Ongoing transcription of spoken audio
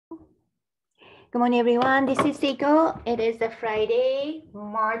Good morning, everyone. This is Seiko. It is a Friday,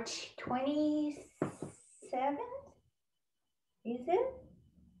 March 27th. Is it?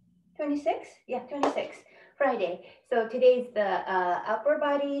 26? Yeah, 26. Friday. So today's the upper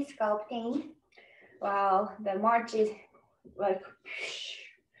body sculpting. Wow, the March is like,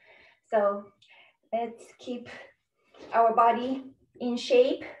 so let's keep our body in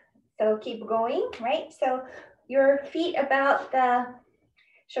shape. So keep going, right? So your feet about the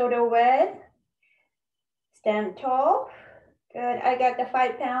shoulder width. Stand tall. Good. I got the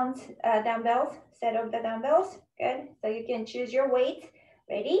 5 pounds dumbbells, set of the dumbbells. Good. So you can choose your weight.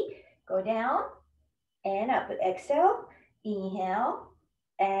 Ready? Go down and up. Exhale. Inhale.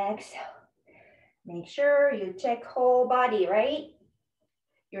 Exhale. Make sure you check whole body, right?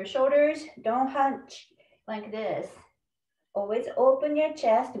 Your shoulders don't hunch like this. Always open your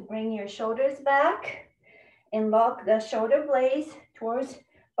chest to bring your shoulders back and lock the shoulder blades towards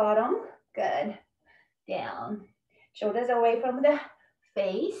bottom. Good. Down. Shoulders away from the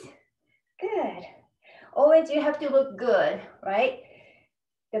face. Good. Always you have to look good, right?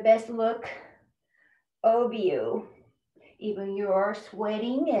 The best look of you. Even you're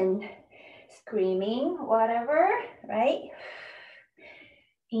sweating and screaming, whatever, right?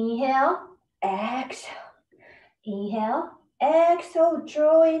 Inhale, exhale. Inhale, exhale,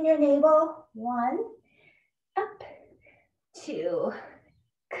 draw in your navel. 1, up, 2,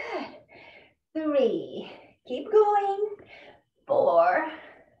 good. 3, keep going. 4,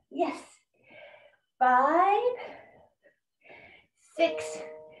 yes. 5, 6,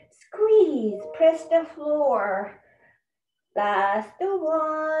 squeeze, press the floor. Last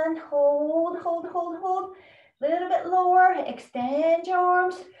one, hold, hold, hold, hold. Little bit lower, extend your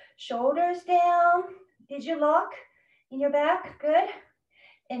arms, shoulders down. Did you lock in your back? Good.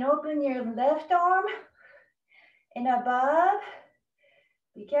 And open your left arm and above.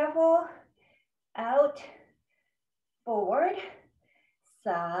 Be careful. Out, forward,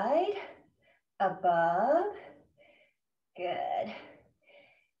 side, above. Good.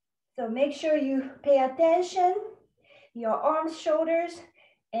 So make sure you pay attention. Your arms, shoulders,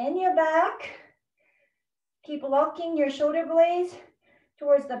 and your back. Keep locking your shoulder blades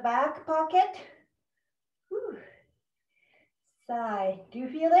towards the back pocket. Whew. Side. Do you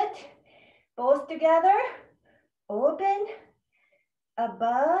feel it? Both together. Open.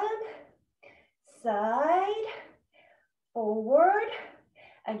 Above. Side. Forward.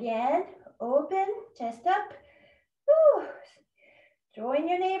 Again. Open. Chest up. Whew. Join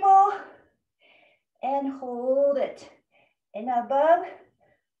your navel. And hold it. And above.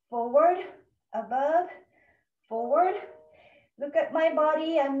 Forward. Above. Forward. Look at my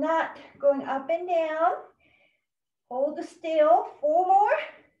body. I'm not going up and down. Hold still. 4 more.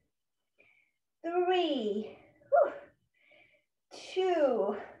 3. Whew.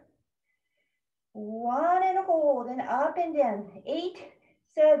 2. 1 and hold and up and down. 8,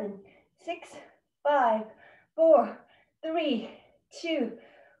 7, 6, 5, 4, 3, 2,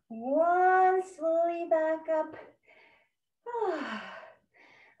 1. Slowly back up.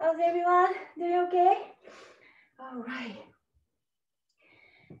 How's everyone? Doing okay? All right.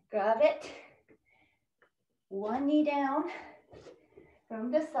 Grab it. One knee down from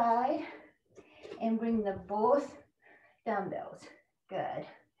the side and bring the both dumbbells. Good.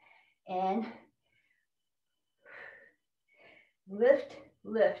 And lift,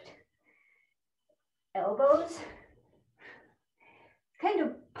 lift. Elbows. Kind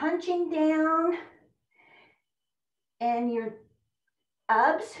of punching down. And your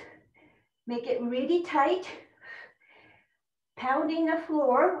abs, make it really tight. Pounding the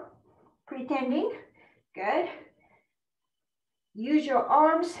floor, pretending. Good. Use your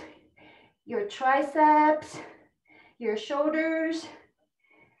arms, your triceps, your shoulders,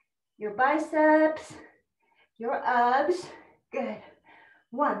 your biceps, your abs. Good.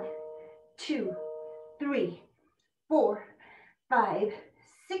 1, 2, 3, 4, 5,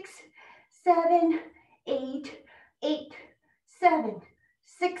 6, 7, 8, 8, 7,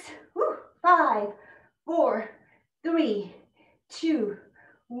 6, 5, 4, 3, 2,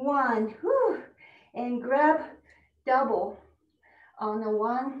 1. And grab double on the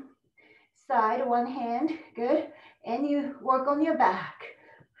one side, one hand. Good. And you work on your back.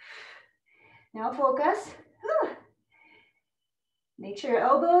 Now focus. Make sure your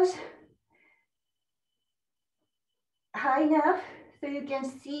elbows high enough so you can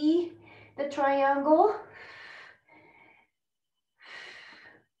see the triangle.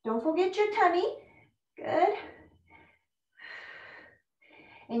 Don't forget your tummy. Good.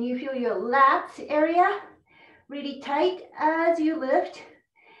 And you feel your lats area really tight as you lift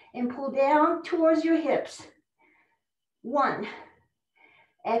and pull down towards your hips. 1.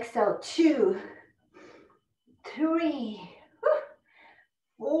 Exhale. 2. 3,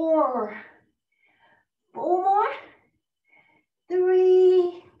 4, 4 more,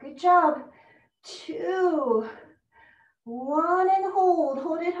 3, good job, 2, 1, and hold,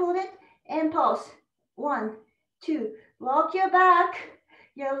 hold it, and pulse, 1, 2, lock your back,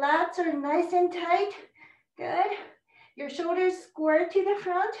 your lats are nice and tight, good, your shoulders square to the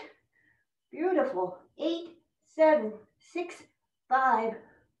front, beautiful, 8, 7, 6, 5,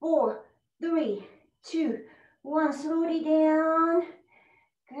 4, 3, 2, 1, slowly down,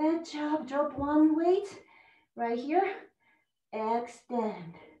 good job, drop one weight, right here,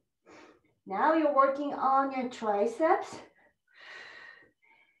 extend. Now you're working on your triceps.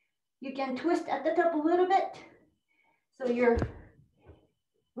 You can twist at the top a little bit. So your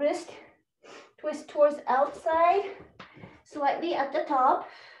wrist twist towards outside, slightly at the top.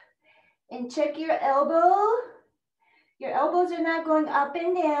 And check your elbow. Your elbows are not going up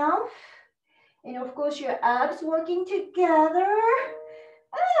and down. And of course your abs working together.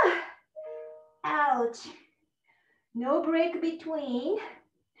 Ah, ouch. No break between.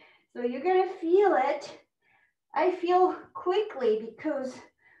 So you're gonna feel it. I feel quickly because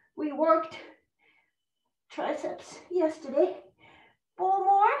we worked triceps yesterday. 4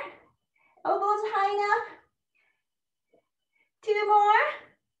 more. Elbows high enough. 2 more.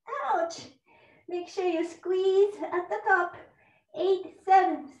 Ouch. Make sure you squeeze at the top. 8,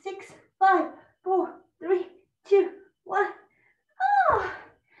 7, 6, 5, 4, 3, 2, 1. Oh.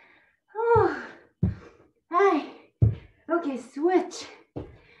 Oh. Hi. Okay, switch.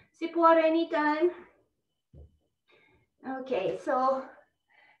 Sip water anytime. Okay, so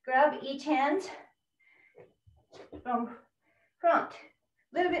grab each hand from front,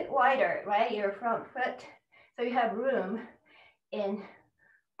 a little bit wider, right? Your front foot, so you have room, and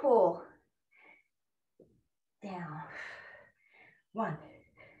pull down. 1,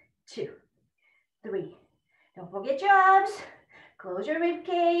 2, 3. Don't forget your abs. Close your rib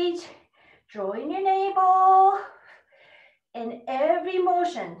cage. Draw in your navel. And every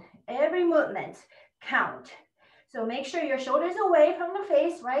motion, every movement count. So make sure your shoulders away from the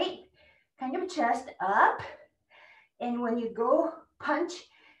face, right? Kind of chest up. And when you go punch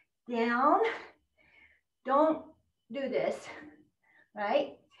down, don't do this,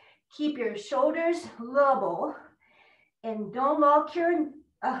 right? Keep your shoulders level and don't lock your,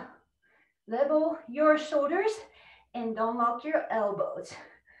 level your shoulders and don't lock your elbows.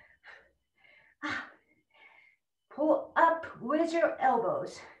 Pull up with your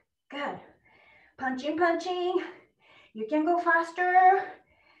elbows. Good. Punching, punching. You can go faster.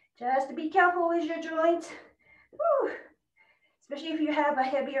 Just be careful with your joints. Whew. Especially if you have a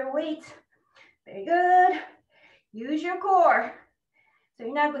heavier weight. Very good. Use your core. So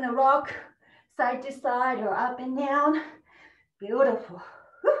you're not going to rock side to side or up and down. Beautiful.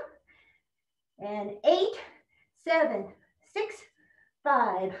 Whew. And 8, 7, 6,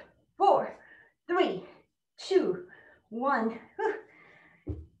 5, 4, 3, 2, 1.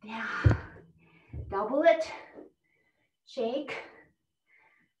 Whew. Yeah. Double it. Shake.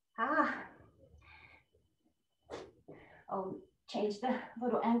 I'll change the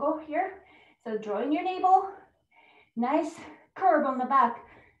little angle here. So draw in your navel. Nice curve on the back.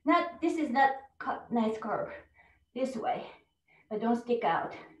 This is not nice curve. This way. But don't stick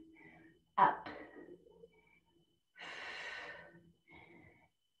out. Up.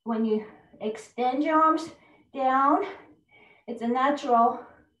 When you extend your arms down, it's a natural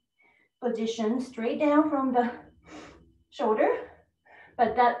position, straight down from the shoulder,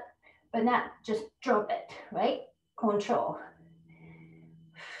 but not just drop it, right? Control.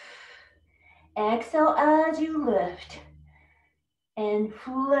 Exhale as you lift and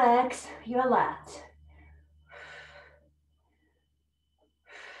flex your lats.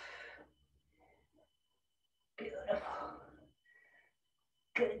 Beautiful.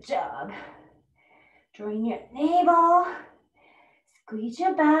 Good job. Drawing your navel. Squeeze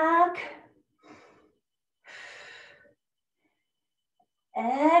your back.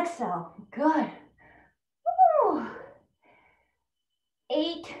 Exhale. Good. Woo.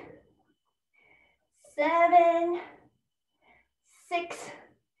 8, 7, 6.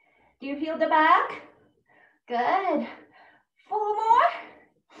 Do you feel the back? Good. 4 more.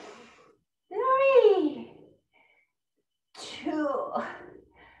 3, 2,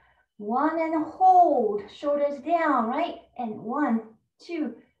 1, and hold. Shoulders down, right? And 1,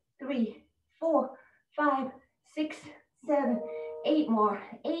 2, 3, 4, 5, 6, 7, 8 more.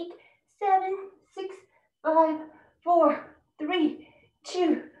 8, 7, 6, 5, 4, 3,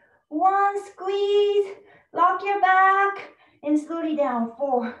 2, 1. Squeeze. Lock your back and slowly down.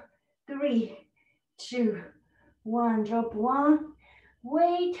 4, 3, 2, 1. Drop one.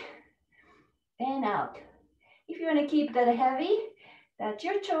 Weight and out. If you want to keep that heavy, that's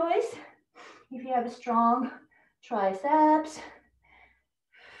your choice. If you have a strong triceps,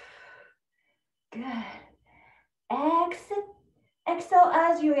 good. Exhale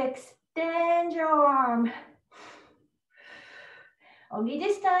as you extend your arm. Only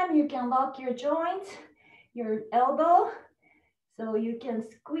this time you can lock your joints, your elbow, so you can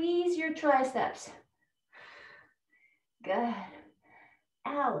squeeze your triceps. Good.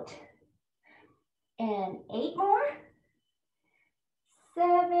 Out. And 8 more.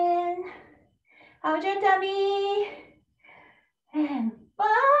 7. How's your tummy? And 5.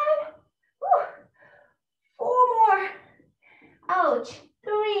 Whew. 4 more. Ouch.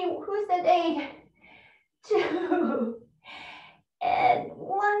 3. Who said 8? 2. And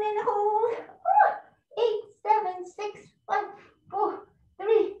 1 and hold. 8, 7, 6, 5, 4,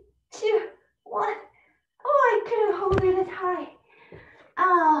 3, 2, 1. Oh, I couldn't hold it as high.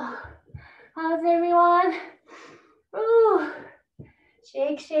 Oh, how's everyone? Ooh.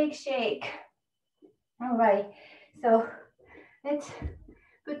 Shake, shake, shake. All right, so let's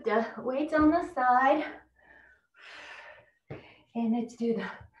put the weights on the side. And let's do the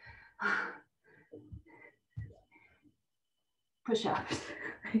push-ups.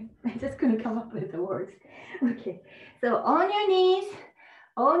 I just couldn't come up with the words. Okay, so on your knees,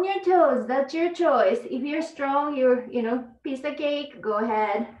 on your toes, that's your choice. If you're strong, you're, piece of cake, go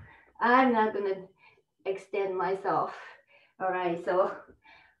ahead. I'm not gonna extend myself. All right, so a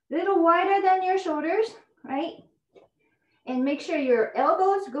little wider than your shoulders, right? And make sure your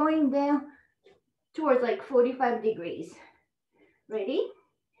elbows going down towards like 45 degrees. Ready?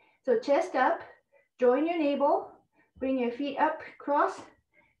 So chest up, join your navel, bring your feet up, cross,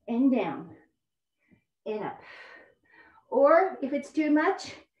 and down, and up. Or if it's too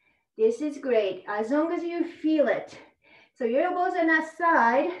much, this is great, as long as you feel it. So your elbows are not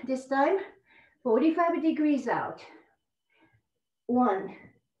side, this time, 45 degrees out. 1,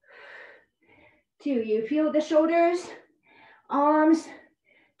 2, you feel the shoulders, arms,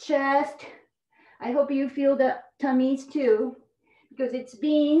 chest. I hope you feel the tummies too, because it's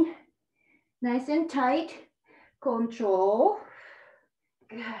being nice and tight. Control.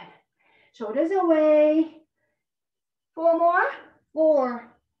 Good. Shoulders away. 4 more. 4.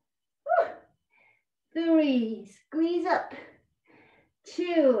 3. Squeeze up.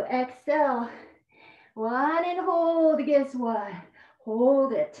 2. Exhale. 1 and hold. Guess what?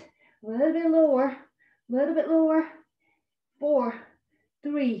 Hold it. A little bit lower. A little bit lower. 4,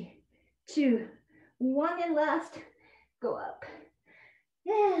 3, 2, 1, and last. Go up.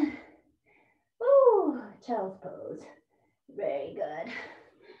 Yeah. Ooh, child's pose. Very good.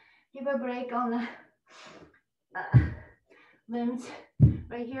 Give a break on the limbs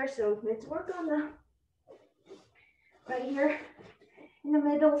right here. So let's work on the right here in the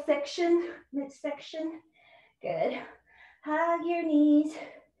middle section, midsection. Good. Hug your knees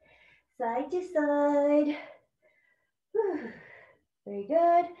side to side. Whew. Very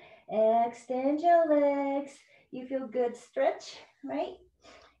good. Extend your legs. You feel good stretch, right?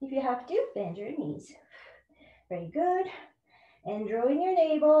 If you have to, bend your knees. Very good. And draw in your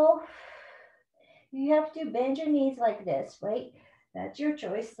navel. You have to bend your knees like this, right? That's your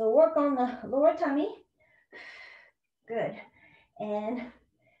choice. So work on the lower tummy. Good. And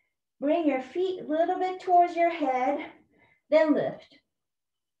bring your feet a little bit towards your head, then lift.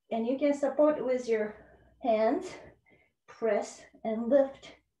 And you can support with your hands. Press and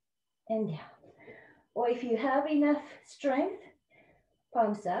lift and down. Or if you have enough strength,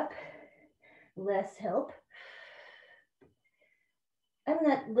 palms up, less help. I'm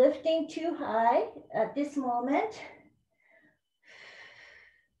not lifting too high at this moment.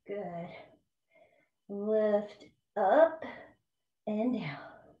 Good. Lift up and down.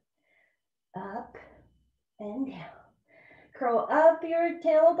 Up and down. Curl up your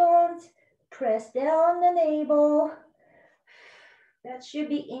tailbones. Press down the navel. That should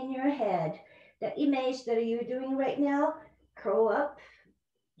be in your head. The image that you're doing right now, curl up,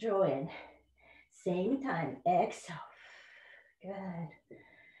 draw in. Same time, exhale. Good.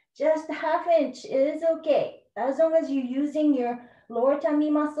 Just a ½ inch is okay. As long as you're using your lower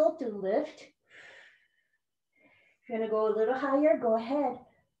tummy muscle to lift. If you're gonna go a little higher, go ahead.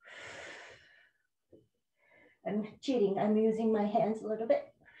 I'm cheating, I'm using my hands a little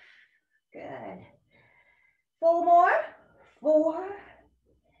bit. Good. 4 more. 4.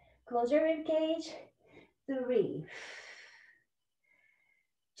 Close your rib cage. 3.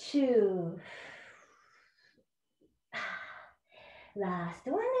 2. Last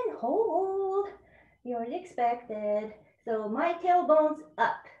one and hold. You already expected. So my tailbone's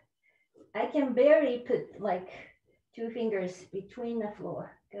up. I can barely put like 2 fingers between the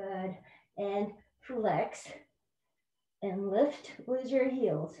floor. Good. And flex. and lift with your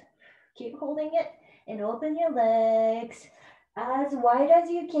heels. Keep holding it and open your legs as wide as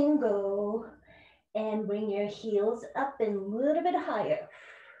you can go. And bring your heels up and a little bit higher.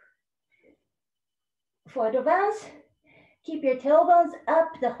 For advance, keep your tailbones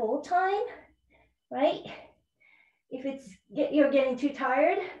up the whole time, right? If you're getting too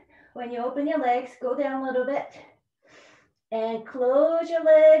tired, when you open your legs, go down a little bit and close your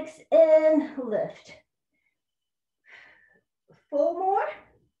legs and lift. 4 more,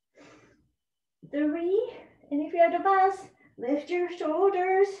 3, and if you're advanced, lift your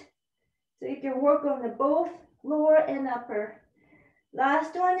shoulders so you can work on the both lower and upper.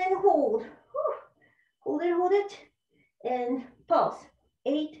 Last one and hold. Whew. Hold it, and pulse.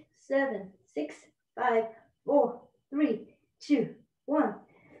 8, 7, 6, 5, 4, 3, 2, 1.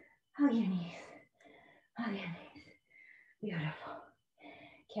 Hug your knees. Hug your knees. Beautiful.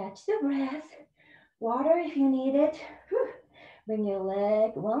 Catch the breath. Water if you need it. Whew. Bring your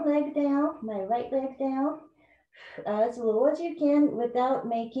one leg down, my right leg down, as low as you can without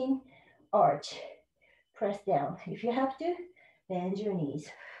making arch. Press down. If you have to, bend your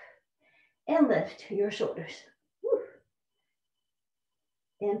knees. And lift your shoulders. Whew.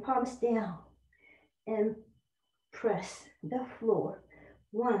 And palms down. And press the floor.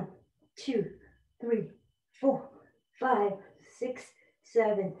 1, 2, 3, 4, 5, 6,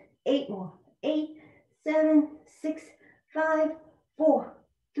 7, 8 more. 8, 7, 6, 5, 4,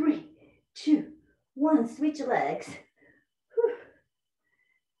 3, 2, 1. Switch legs. Whew.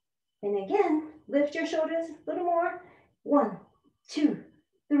 And again, lift your shoulders a little more. 1, 2,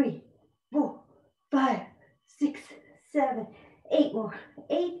 3, 4, 5, 6, 7, 8 more.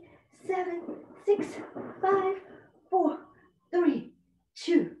 8, 7, 6, 5, 4, 3,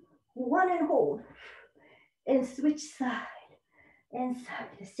 2, 1, and hold. And switch side and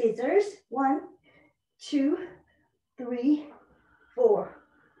side. Scissors. 1, 2, 3, 4,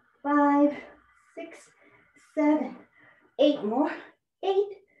 5, 6, 7, 8 more. 8,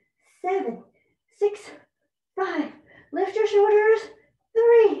 7, 6, 5. Lift your shoulders.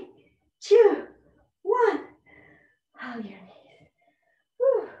 3, 2, 1. Hug your knees.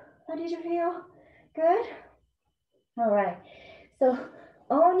 Whew. How did you feel? Good? All right. So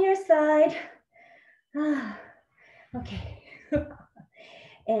on your side. Okay.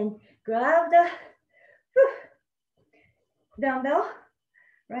 And grab the dumbbell,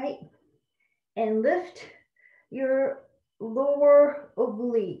 right? And lift your lower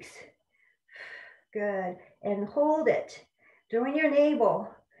obliques. Good. And hold it. Join your navel.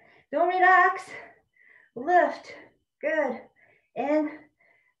 Don't relax. Lift. Good. And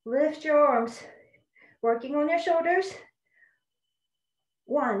lift your arms. Working on your shoulders.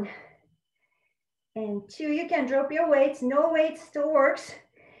 1. And 2, you can drop your weights. No weights still works.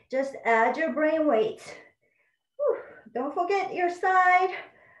 Just add your brain weights. Whew. Don't forget your side.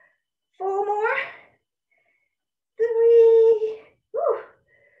 4 more. 3. Whew.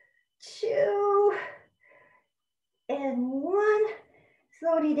 2. And 1.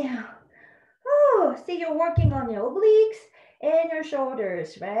 Slowly down. Oh, see, you're working on your obliques and your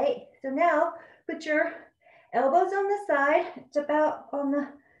shoulders, right? So now put your elbows on the side. It's about on the,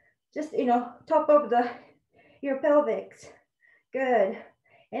 just, top of your pelvis. Good.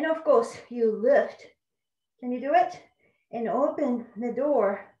 And of course, you lift. Can you do it? And open the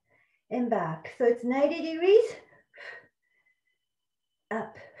door and back. So it's 90 degrees.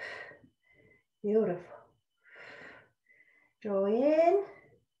 Up. Beautiful. Draw in.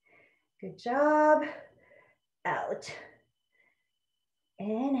 Good job. Out.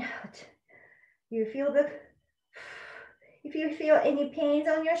 And out. If you feel any pains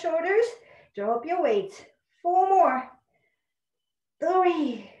on your shoulders, drop your weights. 4 more.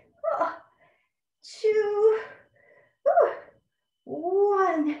 3. 2.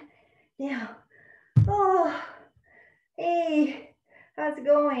 1. Down. Oh. Hey. How's it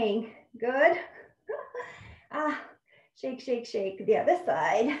going? Good? Shake, shake, shake. The other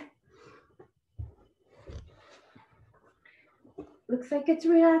side. Looks like it's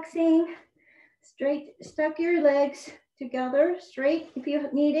relaxing. Straight, stuck your legs together, straight. If you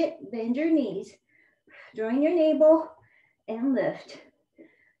need it, bend your knees. Join your navel and lift.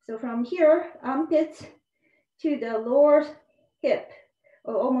 So from here, armpits to the lower hip,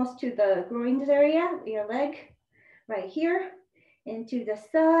 or almost to the groin area, your leg, right here, and to the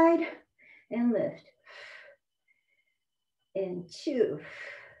side, and lift. And 2,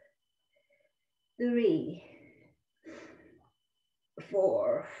 3,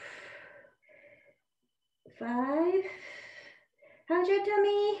 4, 5. How's your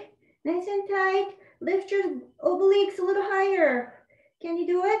tummy? Nice and tight. Lift your obliques a little higher. Can you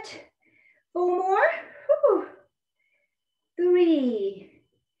do it? 4 more. Whew. 3.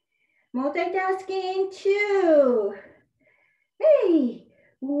 Multitasking, 2. Hey,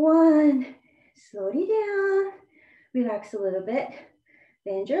 1. Slowly down. Relax a little bit.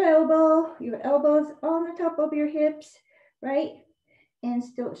 Bend your elbows on the top of your hips, right? And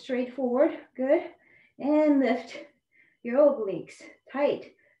still straight forward, good. And lift your obliques,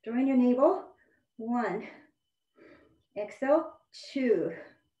 tight. Join your navel, 1. Exhale, 2,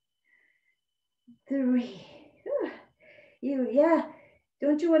 3. Yeah.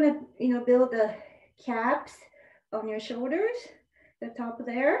 Don't you want to, build the caps on your shoulders, the top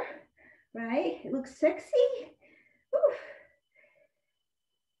there, right? It looks sexy. Ooh.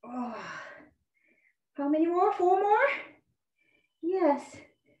 Oh. How many more? 4 more? Yes.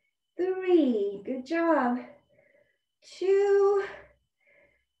 3. Good job. 2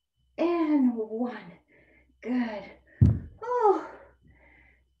 and 1. Good. Oh.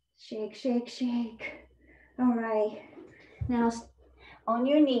 Shake, shake, shake. All right. Now on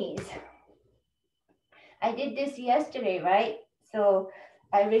your knees. I did this yesterday, right? So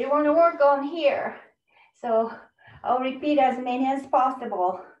I really want to work on here. So I'll repeat as many as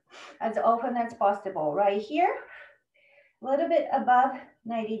possible, as often as possible. Right here, a little bit above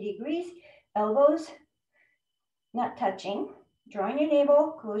 90 degrees, elbows not touching. Join your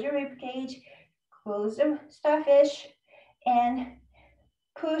navel, close your rib cage, close the starfish, and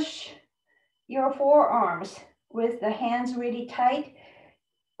push your forearms with the hands really tight.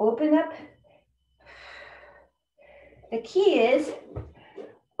 Open up. The key is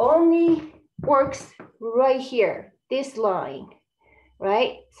only works right here, this line,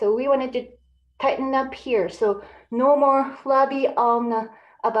 right? So we wanted to tighten up here. So no more flabby on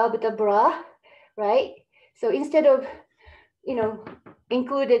above the bra, right? So instead of,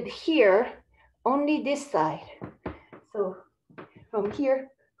 included here, only this side. So from here,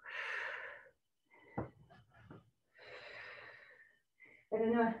 I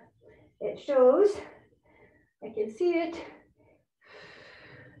don't know, it shows, I can see it.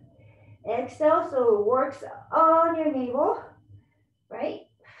 Exhale, so it works on your navel, right?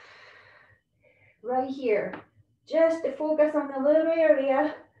 Right here. Just to focus on the little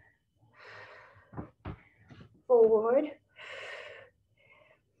area. Forward.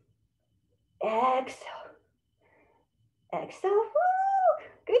 Exhale. Exhale. Woo!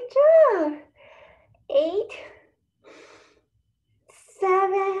 Good job. 8,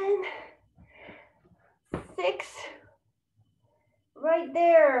 7, 6. Right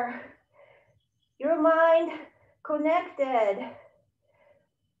there. Your mind connected.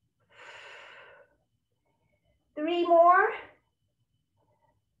 3 more.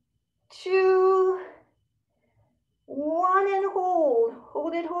 2, 1, and hold.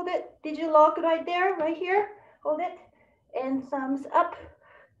 Hold it, hold it. Did you lock right there, right here? Hold it. And thumbs up.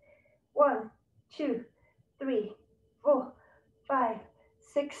 1, 2, 3, 4, 5,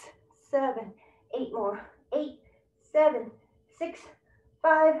 6, 7, 8 more. 8, 7, 6,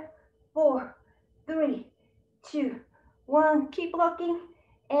 5, 4, 3, 2, 1. Keep locking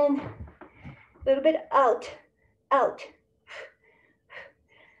and a little bit out, out.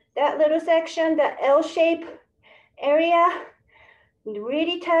 That little section, that L shape area,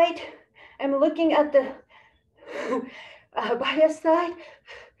 really tight. I'm looking at the bias side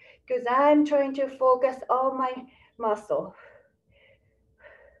because I'm trying to focus all my muscle.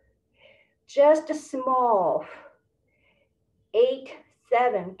 Just a small. 8,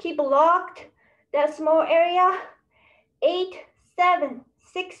 7. Keep locked that small area. 8, 7,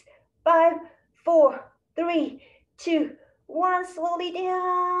 6, 5, 4, 3, 2, 1. Slowly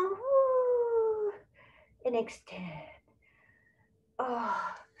down. Woo. And extend. Oh,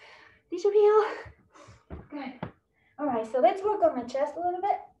 did you feel? Good. All right, so let's work on the chest a little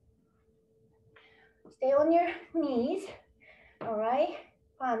bit. Stay on your knees. All right,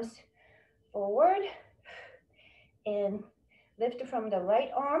 palms forward and lift from the right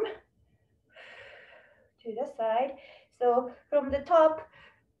arm to the side. So from the top,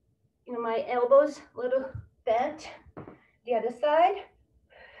 my elbows a little bent. The other side.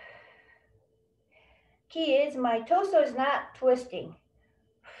 Key is my torso is not twisting.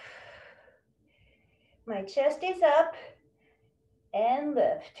 My chest is up and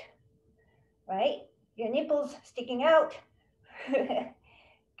lift, right? Your nipples sticking out.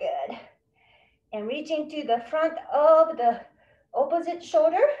 Good. And reaching to the front of the opposite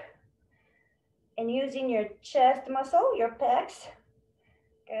shoulder and using your chest muscle, your pecs.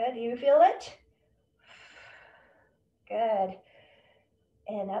 Good. You feel it? Good.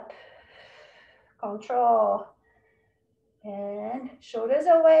 And up. Control. And shoulders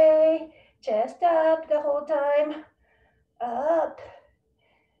away. Chest up the whole time. Up.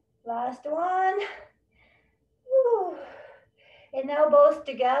 Last one. Woo. And elbows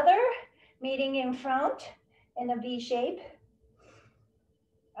together, meeting in front in a V shape.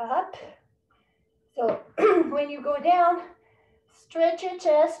 Up. So when you go down, stretch your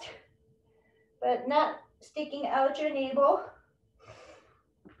chest, but not sticking out your navel.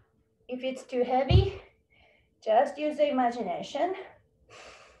 If it's too heavy, just use the imagination.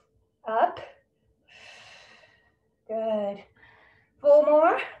 Up. Good. 4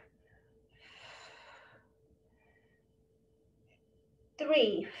 more.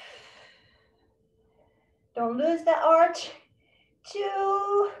 3. Don't lose the arch.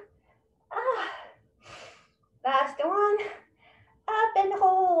 2. Last one. Up and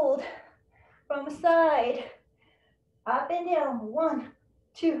hold. From side. Up and down. 1,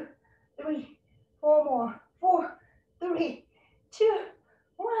 2, 3, 4 more. 4, 3, 2,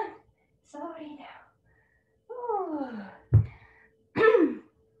 1. Sorry now.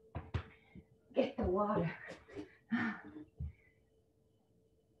 Get the water.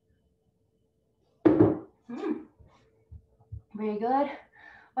 Very good.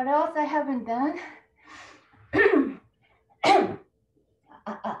 What else I haven't done?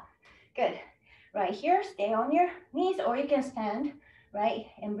 Good. Right here, stay on your knees, or you can stand, right?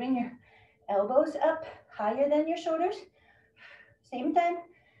 And bring your elbows up higher than your shoulders. Same time,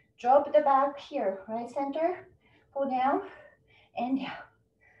 drop the back here, right center. Pull down and down.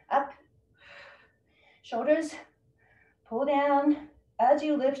 Up. Shoulders, pull down as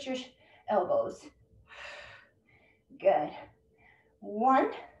you lift your elbows. Good.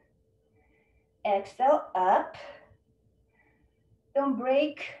 1. Exhale, up. Don't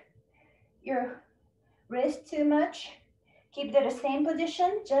break your wrist too much. Keep that the same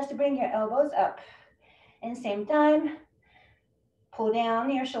position. Just bring your elbows up. And same time, pull down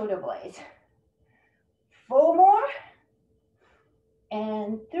your shoulder blades. 4 more.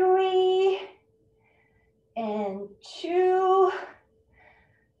 And 3. And 2.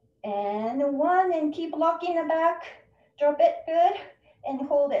 And 1. And keep locking the back. Drop it, good. And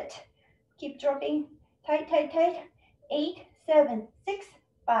hold it. Keep dropping. Tight, tight, tight. 8, 7, 6,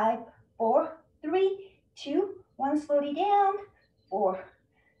 5, 4, 3, 2, 1. Slowly down. 4,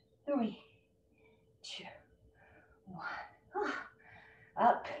 3, 2, 1.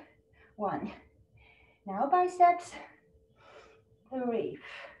 Up. 1. Now biceps. 3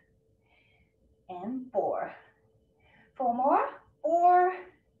 and 4. 4 more. 4,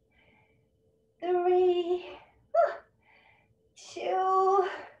 3, 2,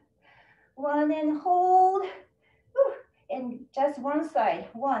 1, and hold. And just one side.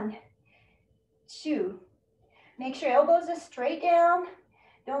 1, 2. Make sure elbows are straight down.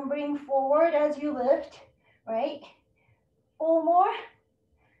 Don't bring forward as you lift, right? 4 more.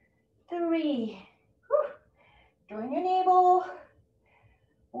 3. Join your navel.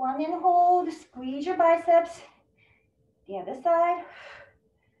 1 and hold. Squeeze your biceps. The other side.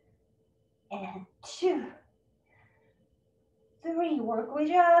 And 2. 3. Work with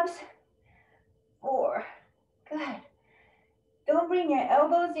your abs. 4. Good. Don't bring your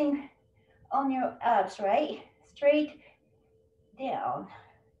elbows in on your abs, right? Straight down.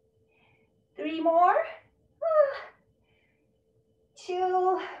 3 more.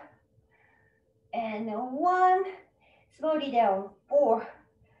 2. And 1. Slowly down. 4,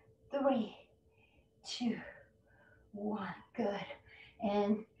 3, 2, 1. Good.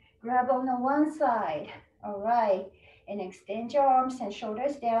 And grab on the one side. All right. And extend your arms and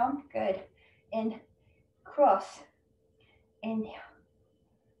shoulders down. Good. And cross. And down.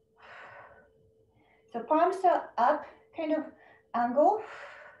 So palms are up, kind of angle.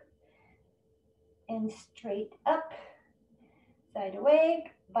 And straight up. Side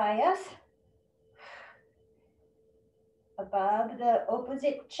away. Bias. Above the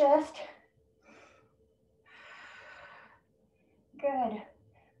opposite chest. Good.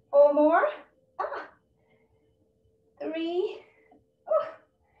 4 more. 3,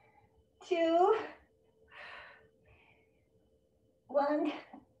 2, 1.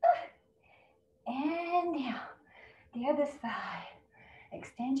 And down. The other side.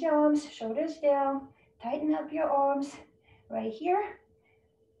 Extend your arms, shoulders down. Tighten up your arms right here.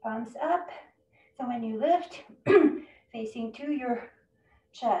 Palms up. So when you lift, facing to your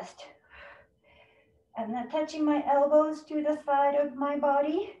chest. I'm not touching my elbows to the side of my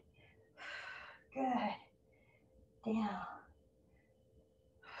body. Good. Down.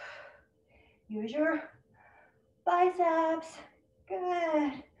 Use your biceps.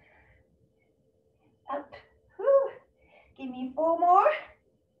 Good. Up. Whew. Give me 4 more.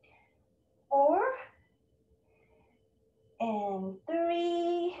 4. And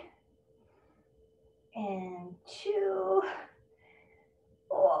 3. And 2.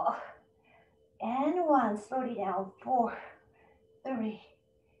 4. And 1. Slowly down. 4, 3,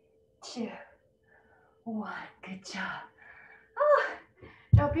 2, 1. Good job. Oh,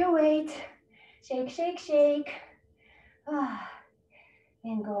 drop your weight. Shake, shake, shake. Ah,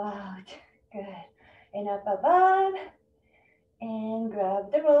 and go out. Good. And up above. And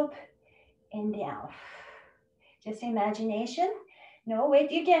grab the rope and down. Just imagination. No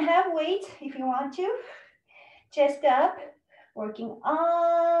weight. You can have weight if you want to. Chest up. Working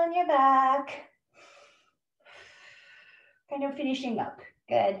on your back. Kind of finishing up.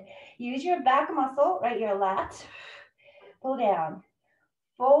 Good. Use your back muscle, right? Your lats. Pull down.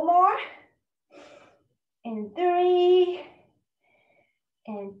 4 more. And 3.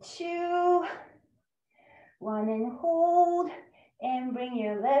 And 2. 1 and hold. And bring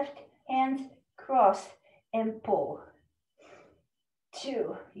your left hands cross and pull.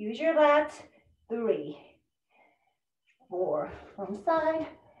 2. Use your lats. 3. 4. From side.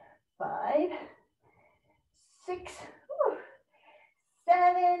 5. 6.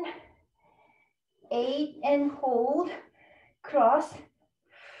 7. 8 and hold. Cross.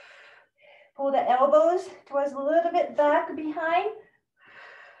 Pull the elbows towards a little bit back behind.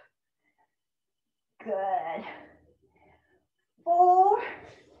 Good. 4,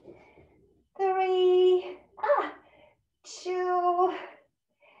 3, 2,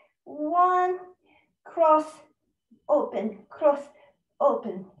 1. Cross, open, cross,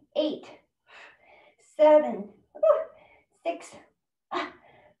 open. 8, 7, 6,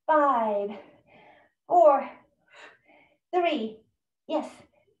 5, 4, 3, yes,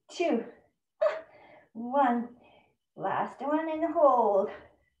 2, 1. Last one and hold.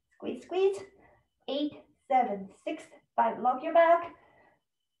 Squeeze, squeeze. 8, 7, 6, 5. Lock your back.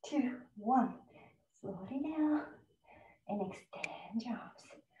 2, 1. Slowly down and extend your arms.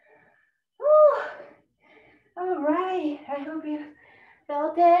 Oh, all right. I hope you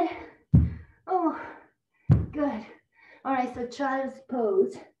felt it. Oh, good. All right, so child's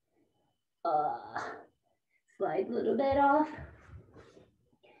pose. Slide a little bit off.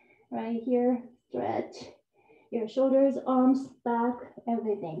 Right here, stretch your shoulders, arms, back,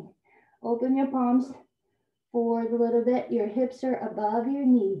 everything. Open your palms forward a little bit. Your hips are above your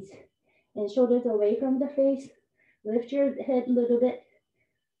knees and shoulders away from the face. Lift your head a little bit.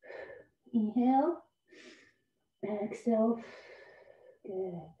 Inhale. Exhale.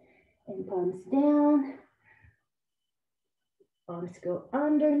 Good. And palms down. Palms go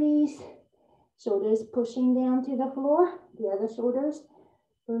underneath. Shoulders pushing down to the floor. The other shoulders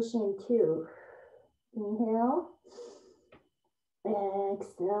pushing too. Inhale.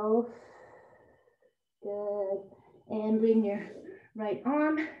 Exhale. Good. And bring your right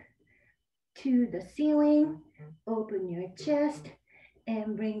arm to the ceiling. Open your chest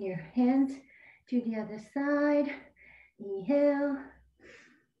and bring your hands to the other side. Inhale.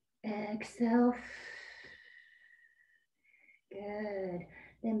 Exhale. Good.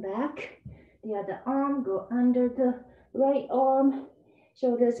 Then back. The other arm, go under the right arm.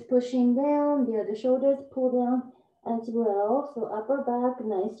 Shoulders pushing down. The other shoulders pull down as well. So upper back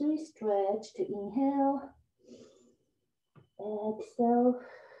nicely stretched. Inhale. Exhale.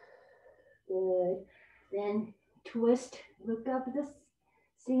 Good. Then twist. Look up the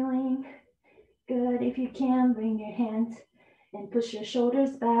ceiling. Good. If you can, bring your hands and push your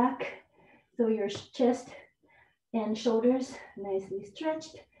shoulders back. So your chest and shoulders nicely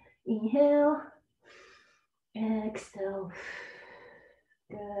stretched. Inhale. Exhale.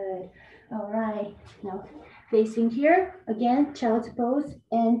 Good. All right. Now facing here again, child's pose,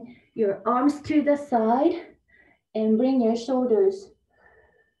 and your arms to the side and bring your shoulders.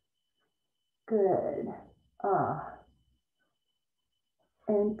 Good.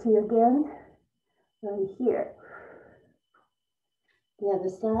 And to again, right here. The other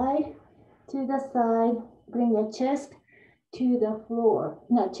side, to the side, bring your chest to the floor,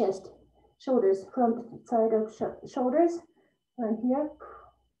 not chest, shoulders, front side of shoulders, right here.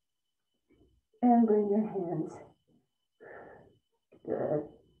 And bring your hands. Good.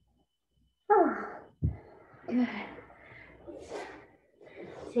 Good.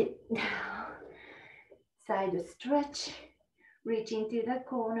 Sit down. Side stretch. Reach into the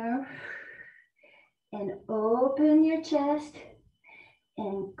corner. And open your chest.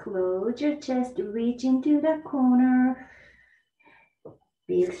 And close your chest. Reach into the corner.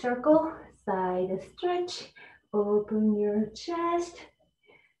 Big circle. Side stretch. Open your chest.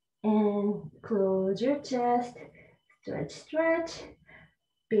 And close your chest. Stretch, stretch.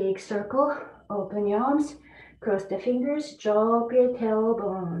 Big circle. Open your arms. Cross the fingers. Drop your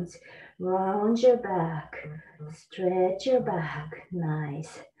tailbones. Round your back. Stretch your back.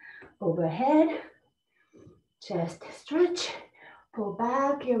 Nice. Overhead. Chest stretch. Pull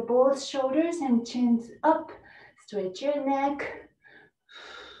back your both shoulders and chins up. Stretch your neck.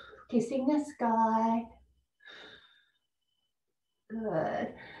 Kissing the sky.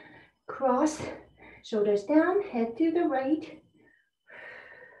 Good. Cross, shoulders down, head to the right.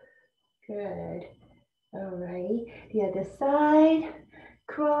 Good. All right, the other side,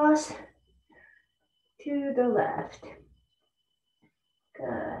 cross to the left.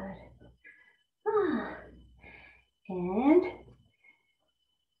 Good. And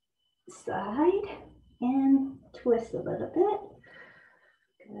side and twist a little bit.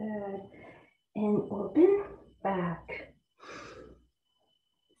 Good. And open, back.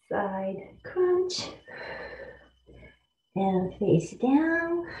 Side crunch. And face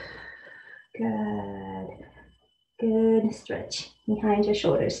down. Good. Good. Stretch behind your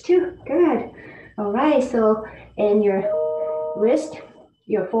shoulders too. Good. All right. So, and your wrist,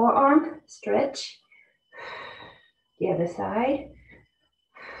 your forearm, stretch. The other side.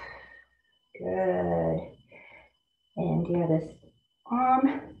 Good. And the other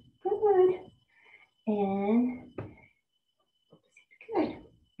arm. Good. And good.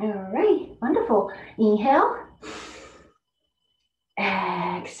 All right. Wonderful. Inhale.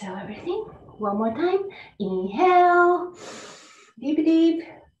 Exhale everything. One more time. Inhale. Deep, deep.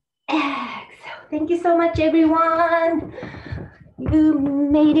 Exhale. Thank you so much, everyone. You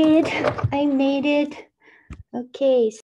made it. I made it. Okay.